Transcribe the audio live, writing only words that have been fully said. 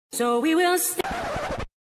So we will stay.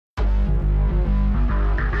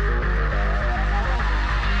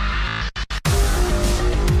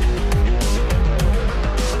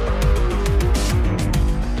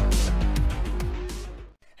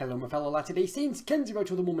 Hello my fellow Latter-day Saints, Kenzie Roach,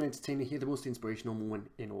 the Moment Entertainer here, the most inspirational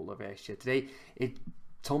moment in all of Ayrshire. Today, it's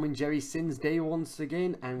Tom and Jerry Sins Day once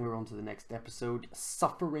again, and we're on to the next episode,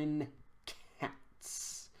 Suffering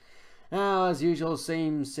Cats. Now, as usual,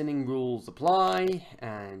 same sinning rules apply,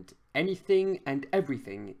 and anything and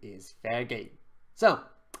everything is fair game. So,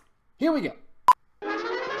 here we go.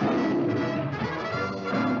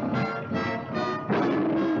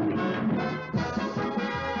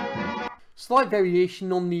 Slight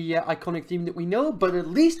variation on the iconic theme that we know, but at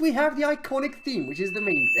least we have the iconic theme, which is the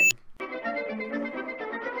main thing.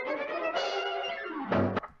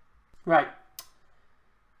 Right.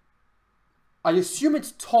 I assume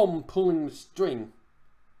it's Tom pulling the string,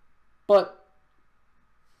 but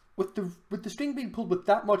with the string being pulled with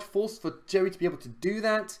that much force for Jerry to be able to do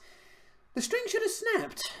that, the string should have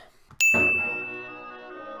snapped.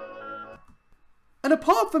 And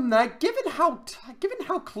apart from that, given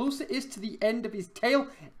how close it is to the end of his tail,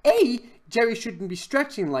 A, Jerry shouldn't be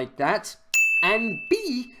stretching like that, and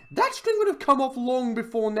B, that string would have come off long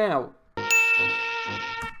before now.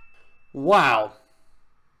 Wow.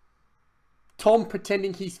 Tom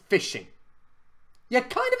pretending he's fishing. You're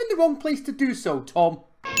kind of in the wrong place to do so, Tom.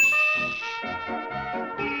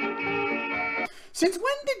 Since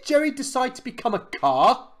when did Jerry decide to become a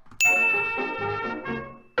car?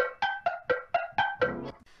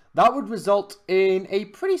 That would result in a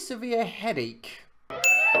pretty severe headache.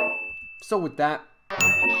 So with that,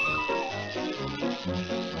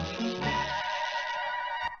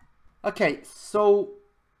 okay, so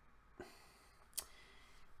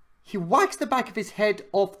he whacks the back of his head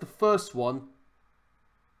off the first one,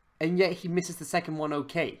 and yet he misses the second one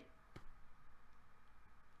okay.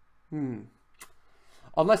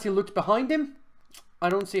 Unless he looked behind him, I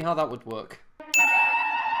don't see how that would work.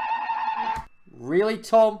 Really,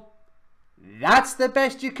 Tom? That's the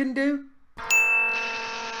best you can do?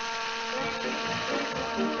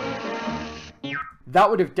 That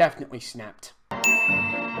would have definitely snapped.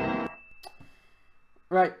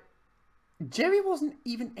 Right. Jerry wasn't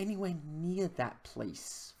even anywhere near that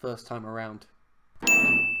place first time around.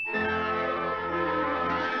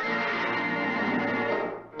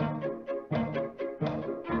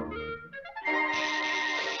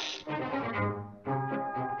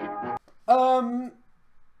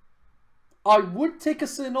 I would take a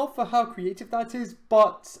sin off for how creative that is,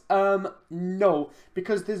 but no,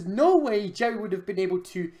 because there's no way Jerry would have been able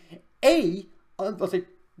to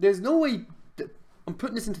there's no way, I'm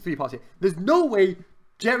putting this into three parts here, there's no way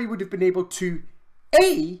Jerry would have been able to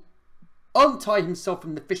A, untie himself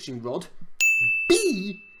from the fishing rod,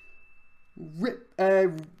 B, rip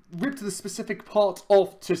to the specific part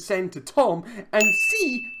off to send to Tom, and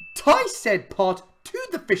C, tie said part to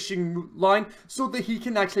the fishing line so that he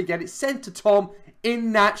can actually get it sent to Tom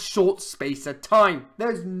in that short space of time.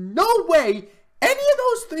 There's no way any of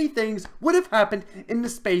those three things would have happened in the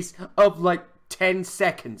space of like 10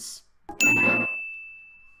 seconds.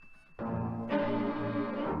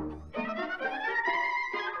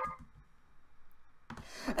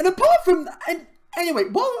 And apart from that, and anyway,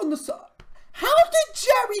 while we're on the side, how did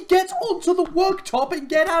Jerry get onto the worktop and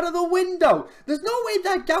get out of the window? There's no way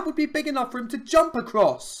that gap would be big enough for him to jump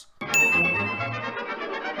across.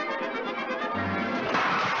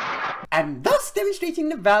 And thus demonstrating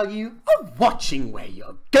the value of watching where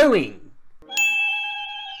you're going.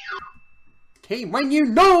 Okay, when you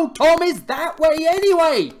know Tom is that way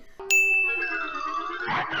anyway.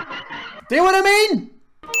 See what I mean?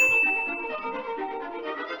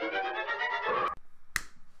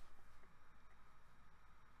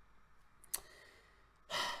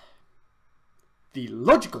 The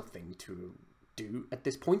logical thing to do at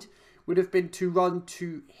this point would have been to run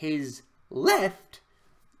to his left,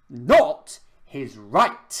 not his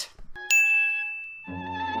right.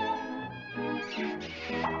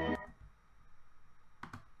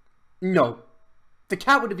 No, the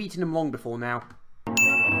cat would have eaten him long before now.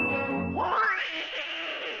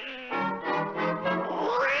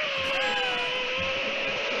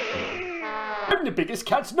 I'm the biggest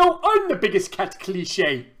cat. No, I'm the biggest cat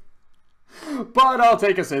cliche. But I'll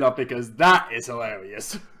take a sit up because that is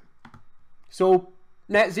hilarious. So,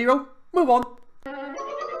 net zero, move on.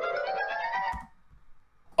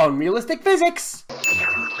 Unrealistic physics.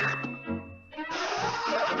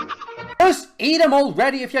 Just eat them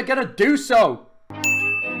already if you're gonna do so.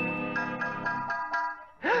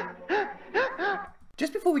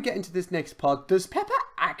 Just before we get into this next part, does Pepper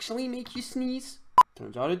actually make you sneeze?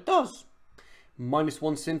 Turns out it does.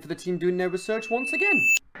 -1 sin for the team doing their research once again.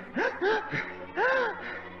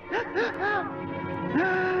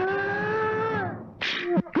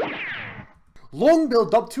 Long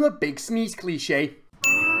build up to a big sneeze cliche.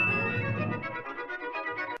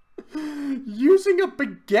 Using a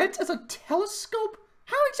baguette as a telescope?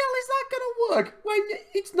 How exactly is that going to work when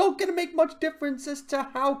it's not going to make much difference as to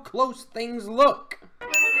how close things look?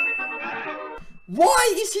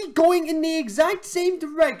 Why is he going in the exact same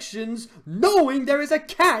directions knowing there is a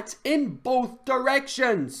cat in both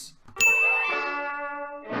directions?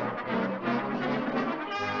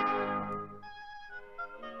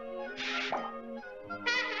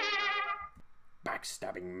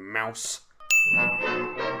 Backstabbing mouse.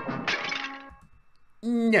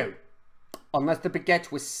 No. Unless the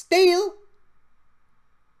baguette was stale,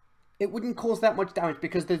 it wouldn't cause that much damage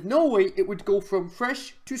because there's no way it would go from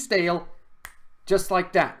fresh to stale just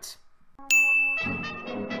like that.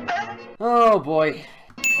 Oh boy.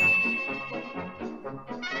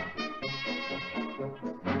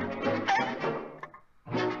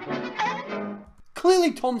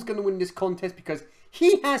 Clearly Tom's going to win this contest because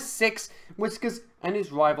he has 6 whiskers and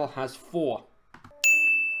his rival has 4.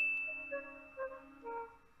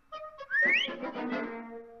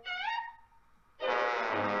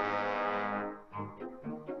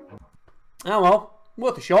 Oh well,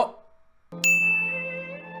 worth a shot.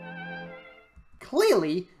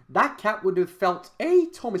 Clearly, that cat would have felt A,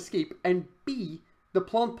 Tom escape, and B, the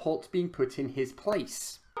plant pot being put in his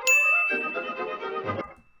place.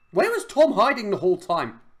 Where was Tom hiding the whole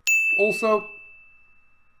time? Also,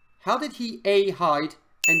 how did he A, hide,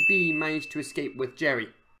 and B, manage to escape with Jerry?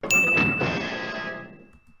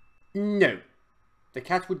 No. The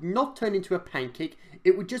cat would not turn into a pancake,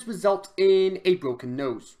 it would just result in a broken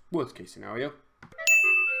nose. Worst case scenario.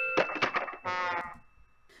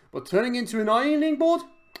 But turning into an ironing board?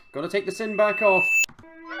 Gotta take the sin back off.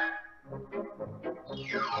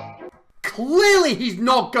 Clearly he's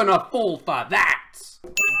not gonna fall for that!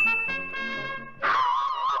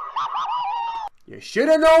 You should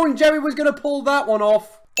have known Jerry was gonna pull that one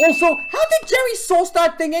off. Also, how did Jerry source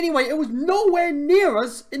that thing anyway? It was nowhere near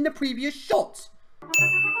us in the previous shot.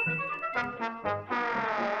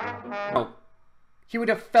 Oh, he would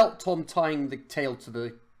have felt Tom tying the tail to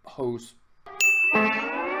the hose.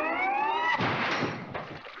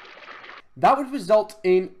 That would result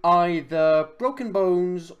in either broken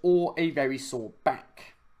bones or a very sore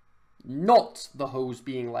back. Not the hose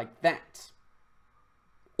being like that.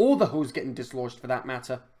 Or the hose getting dislodged for that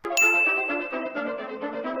matter.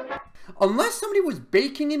 Unless somebody was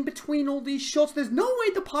baking in between all these shots, there's no way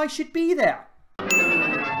the pie should be there.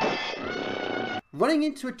 Running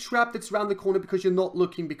into a trap that's around the corner because you're not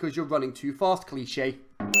looking because you're running too fast, cliche.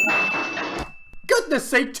 Goodness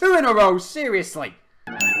sake, 2 in a row, seriously.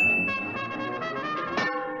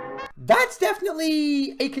 That's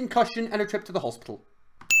definitely a concussion and a trip to the hospital.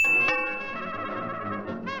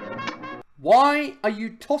 Why are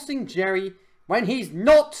you tossing Jerry when he's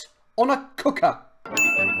not on a cooker?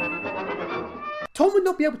 Tom would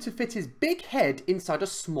not be able to fit his big head inside a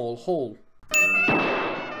small hole.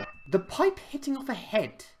 The pipe hitting off a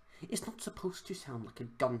head is not supposed to sound like a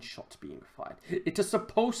gunshot being fired. It is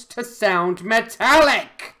supposed to sound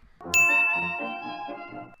metallic!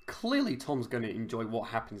 Clearly Tom's going to enjoy what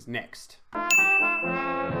happens next.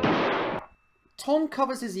 Tom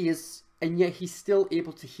covers his ears, and yet he's still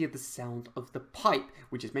able to hear the sound of the pipe,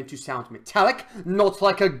 which is meant to sound metallic, not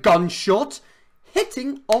like a gunshot,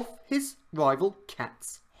 hitting off his rival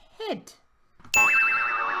cat's head.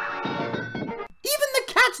 Even the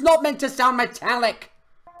cat's not meant to sound metallic!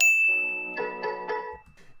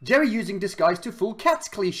 Jerry using disguise to fool cats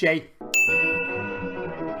cliche.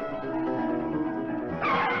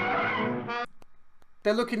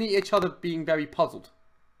 They're looking at each other being very puzzled.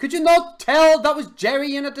 Could you not tell that was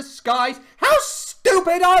Jerry in a disguise? How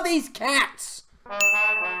stupid are these cats?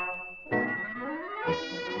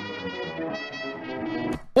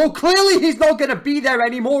 Well, clearly he's not going to be there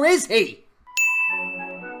anymore, is he?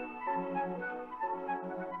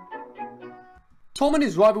 Tom and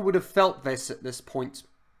his rival would have felt this at this point.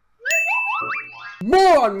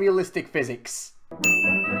 More unrealistic physics.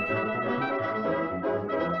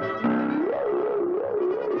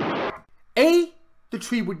 A, the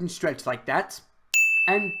tree wouldn't stretch like that.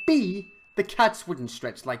 And B, the cats wouldn't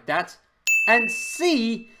stretch like that. And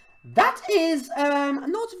C, that is,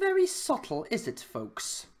 not very subtle, is it,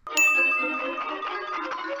 folks?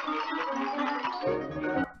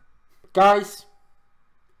 Guys,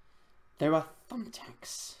 there are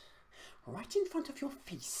thumbtacks right in front of your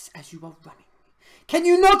face as you are running. Can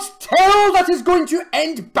you not tell that is going to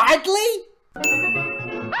end badly?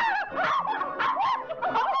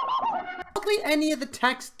 Hardly any of the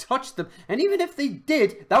attacks touched them, and even if they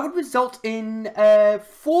did, that would result in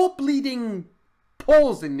 4 bleeding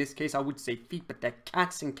paws. In this case, I would say feet, but they're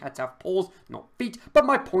cats, and cats have paws, not feet. But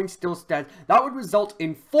my point still stands. That would result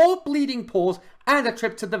in 4 bleeding paws and a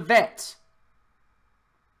trip to the vet.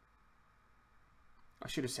 I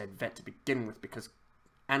should have said vet to begin with, because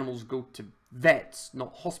animals go to vets,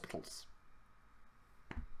 not hospitals.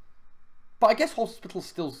 But I guess hospital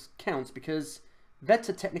still counts, because vets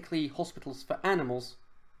are technically hospitals for animals.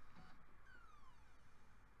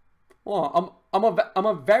 Oh, I'm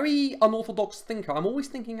a very unorthodox thinker. I'm always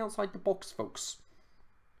thinking outside the box, folks.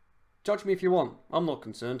 Judge me if you want. I'm not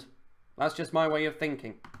concerned. That's just my way of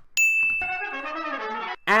thinking.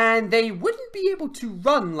 And they wouldn't be able to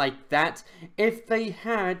run like that if they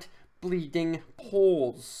had bleeding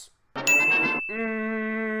paws.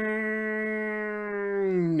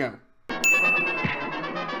 No.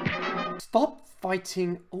 Stop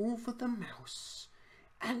fighting over the mouse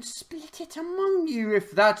and split it among you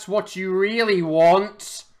if that's what you really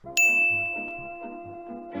want.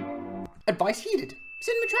 Advice heeded.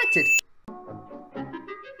 Sin retracted.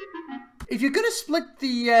 If you're gonna split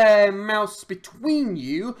the mouse between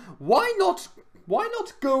you, why not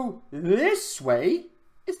go this way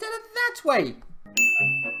instead of that way?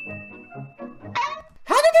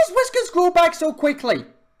 How did his whiskers grow back so quickly?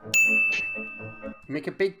 Make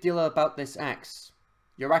a big deal about this axe.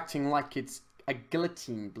 You're acting like it's a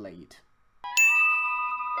guillotine blade.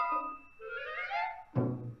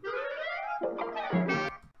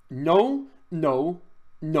 No, no,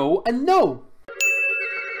 no, and no.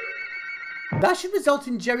 That should result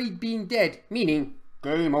in Jerry being dead, meaning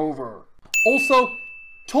game over. Also,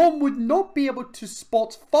 Tom would not be able to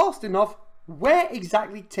spot fast enough where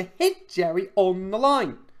exactly to hit Jerry on the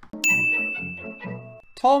line.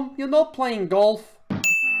 Tom, you're not playing golf.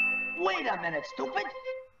 Wait a minute, stupid.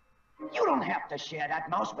 You don't have to share that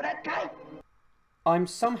mouse with that guy. I'm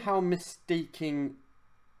somehow mistaking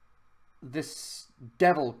this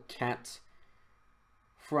devil cat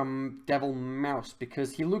from Devil Mouse,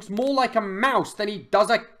 because he looks more like a mouse than he does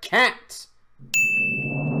a cat.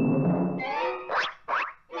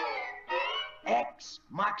 X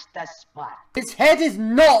marks the spot. His head is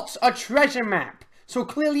not a treasure map, so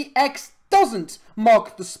clearly X doesn't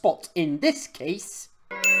mark the spot in this case.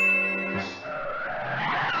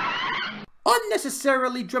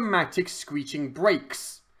 Unnecessarily dramatic screeching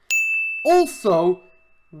brakes. Also,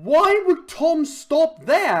 why would Tom stop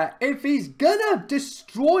there? If he's gonna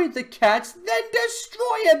destroy the cats, then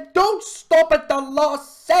destroy him! Don't stop at the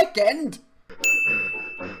last second!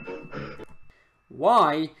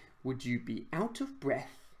 Why would you be out of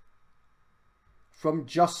breath from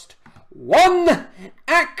just one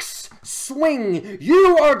axe swing?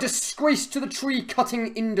 You are a disgrace to the tree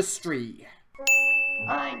cutting industry.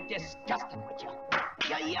 I'm disgusted with you.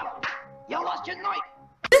 You're yellow. You lost your knife.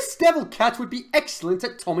 This devil cat would be excellent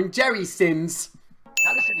at Tom and Jerry sins.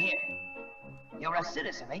 Now listen here. You're a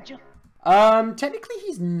citizen, ain't you? Technically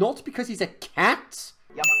he's not, because he's a cat.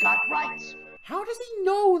 You've got rights. How does he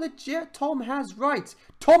know that Tom has rights?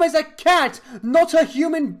 Tom is a cat, not a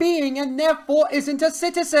human being, and therefore isn't a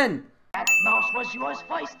citizen. That mouse was yours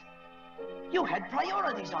first. You had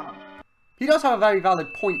priorities on him. He does have a very valid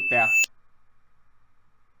point there.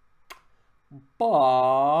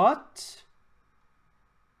 But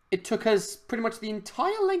it took us pretty much the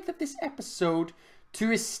entire length of this episode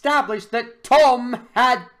to establish that Tom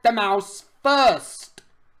had the mouse first.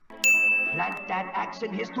 Plant that axe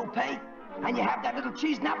in his toupee, and you have that little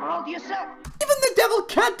cheese napper all to yourself. Even the devil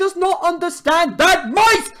cat does not understand that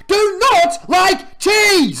mice do not like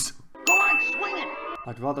cheese! Go on, swing it.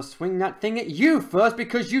 I'd rather swing that thing at you first,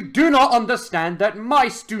 because you do not understand that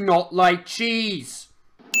mice do not like cheese.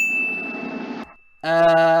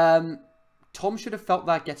 Tom should have felt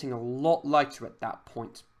that getting a lot lighter at that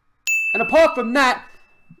point. And apart from that,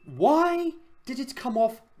 why did it come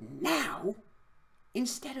off now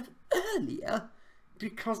instead of earlier?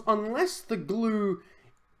 Because unless the glue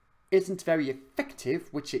isn't very effective,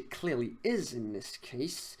 which it clearly is in this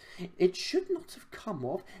case, it should not have come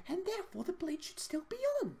off, and therefore the blade should still be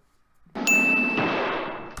on.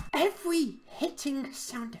 Every hitting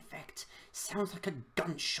sound effect sounds like a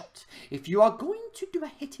gunshot. If you are going to do a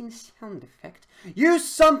hitting sound effect, use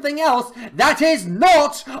something else that is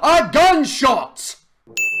not a gunshot!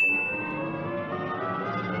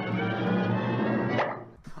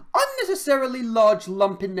 Unnecessarily large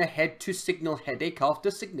lump in the head to signal headache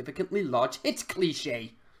after significantly large hit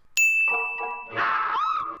cliche.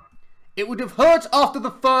 It would have hurt after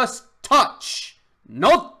the first touch,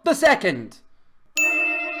 not the second.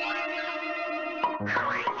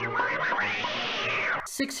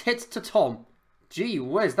 6 hits to Tom. Gee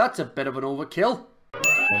whiz, that's a bit of an overkill.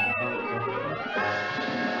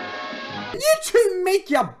 You two make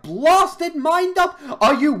your blasted mind up.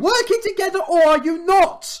 Are you working together or are you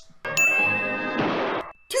not?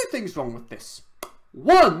 2 things wrong with this.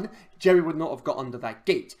 1, Jerry would not have got under that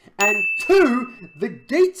gate. And 2, the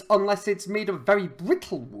gate, unless it's made of very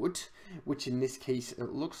brittle wood, which in this case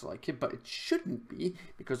it looks like it, but it shouldn't be,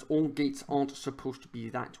 because all gates aren't supposed to be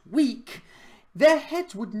that weak, their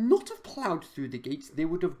heads would not have ploughed through the gates. They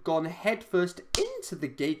would have gone headfirst into the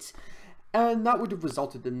gate, and that would have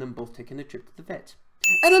resulted in them both taking a trip to the vet.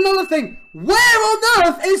 And another thing, where on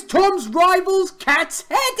earth is Tom's rival's cat's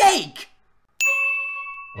headache?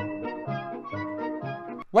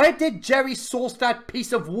 Where did Jerry source that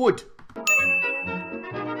piece of wood?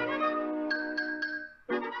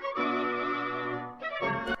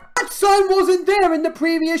 That sign wasn't there in the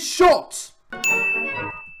previous shot.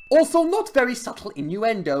 Also, not very subtle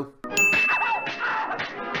innuendo.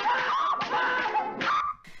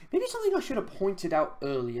 Maybe something I should have pointed out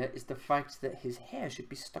earlier is the fact that his hair should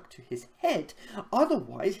be stuck to his head.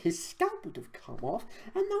 Otherwise, his scalp would have come off,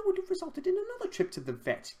 and that would have resulted in another trip to the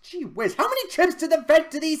vet. Gee whiz, how many trips to the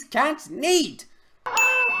vet do these cats need?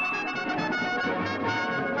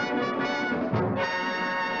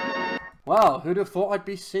 Wow, who'd have thought I'd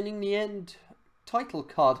be singing the end title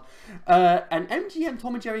card? An MGM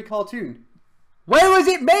Tom and Jerry cartoon. Where was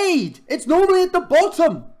it made? It's normally at the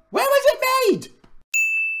bottom. Where was it made?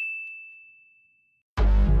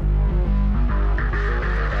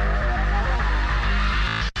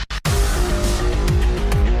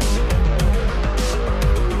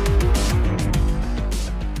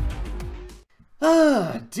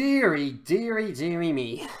 Ah, dearie, dearie, dearie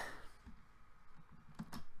me.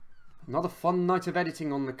 Another fun night of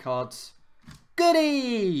editing on the cards.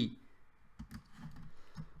 Goody!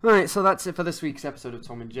 Right, so that's it for this week's episode of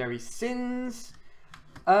Tom and Jerry Sins.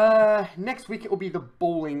 Next week it will be the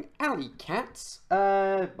Bowling Alley Cats.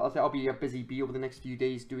 I'll be a busy bee over the next few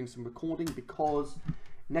days doing some recording because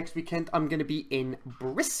next weekend I'm going to be in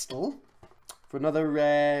Bristol for another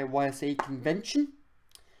YSA convention.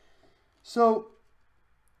 So,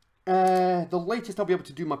 the latest I'll be able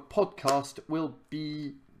to do my podcast will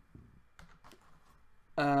be,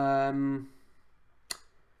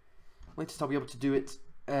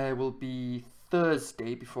 will be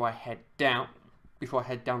Thursday before I head down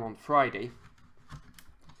on Friday.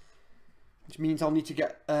 Which means I'll need to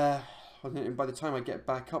get, by the time I get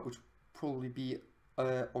back up, which will probably be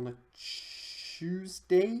on a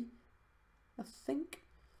Tuesday, I think.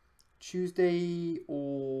 Tuesday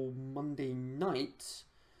or Monday night.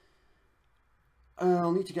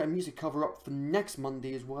 I'll need to get a music cover up for next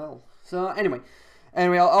Monday as well. So anyway,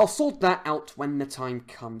 I'll sort that out when the time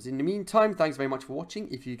comes. In the meantime, thanks very much for watching.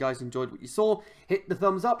 If you guys enjoyed what you saw, hit the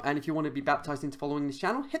thumbs up. And if you want to be baptized into following this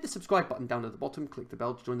channel, hit the subscribe button down at the bottom. Click the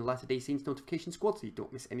bell to join the Latter Day Saints notification squad so you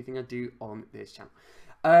don't miss anything I do on this channel.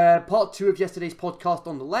 Part 2 of yesterday's podcast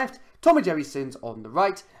on the left, Tom and Jerry Sins on the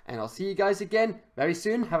right, and I'll see you guys again very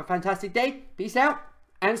soon. Have a fantastic day, peace out,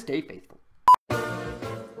 and stay faithful.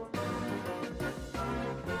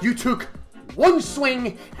 You took one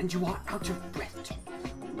swing and you are out of breath, Tom.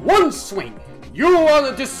 One swing! You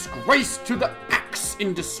are a disgrace to the axe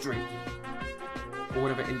industry. Or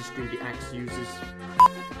whatever industry the axe uses.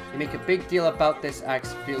 You make a big deal about this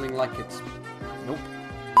axe feeling like it's... Nope.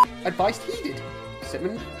 Advice heeded.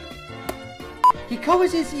 Simon. He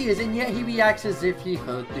covers his ears and yet he reacts as if he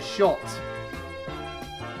heard the shot.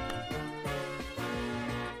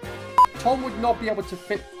 Tom would not be able to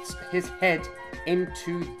fit his head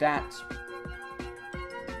into that.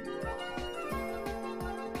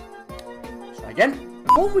 Try again.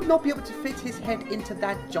 Tom would not be able to fit his head into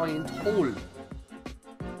that giant hole.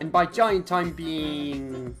 And by giant I'm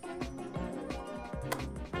being...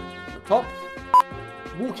 the top.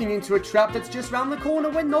 Walking into a trap that's just round the corner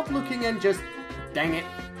when not looking and just... dang it.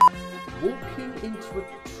 Walking into a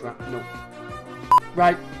trap... no.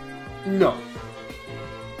 Right. No.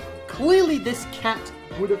 Clearly this cat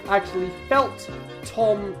would have actually felt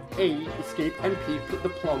Tom A escape and P put the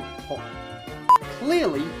plug on.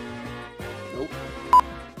 Clearly... nope.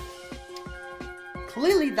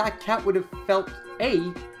 Clearly that cat would have felt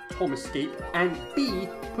A, Tom escape, and B,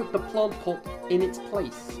 put the plant pot in its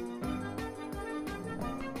place.